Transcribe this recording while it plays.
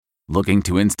Looking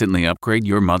to instantly upgrade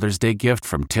your Mother's Day gift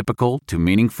from typical to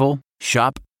meaningful?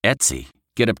 Shop Etsy.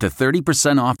 Get up to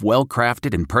 30% off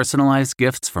well-crafted and personalized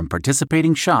gifts from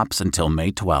participating shops until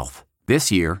May 12th. This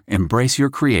year, embrace your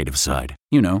creative side.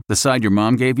 You know, the side your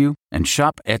mom gave you. And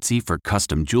shop Etsy for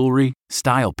custom jewelry,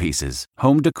 style pieces,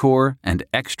 home decor, and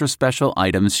extra special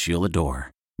items she'll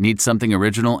adore. Need something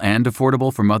original and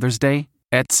affordable for Mother's Day?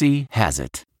 Etsy has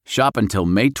it. Shop until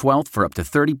May 12th for up to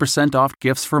 30% off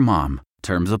gifts for mom.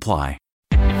 Terms apply.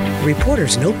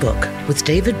 Reporter's Notebook with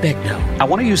David Begnaud. I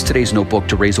want to use today's notebook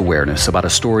to raise awareness about a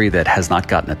story that has not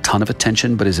gotten a ton of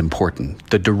attention but is important.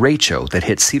 The derecho that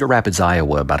hit Cedar Rapids,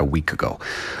 Iowa about a week ago.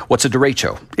 What's a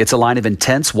derecho? It's a line of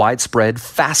intense, widespread,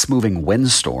 fast-moving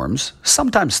windstorms,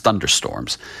 sometimes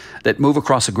thunderstorms, that move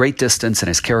across a great distance and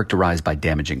is characterized by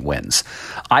damaging winds.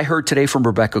 I heard today from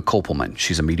Rebecca Kopelman.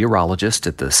 She's a meteorologist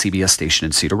at the CBS station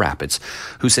in Cedar Rapids,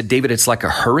 who said, David, it's like a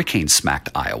hurricane smacked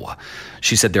Iowa.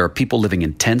 She said there are people living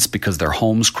in tents because their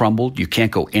homes crumbled. You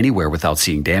can't go anywhere without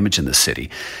seeing damage in the city.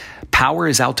 Power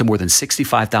is out to more than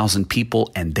 65,000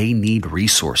 people, and they need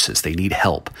resources. They need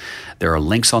help. There are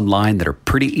links online that are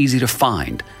pretty easy to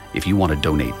find if you want to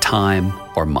donate time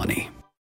or money.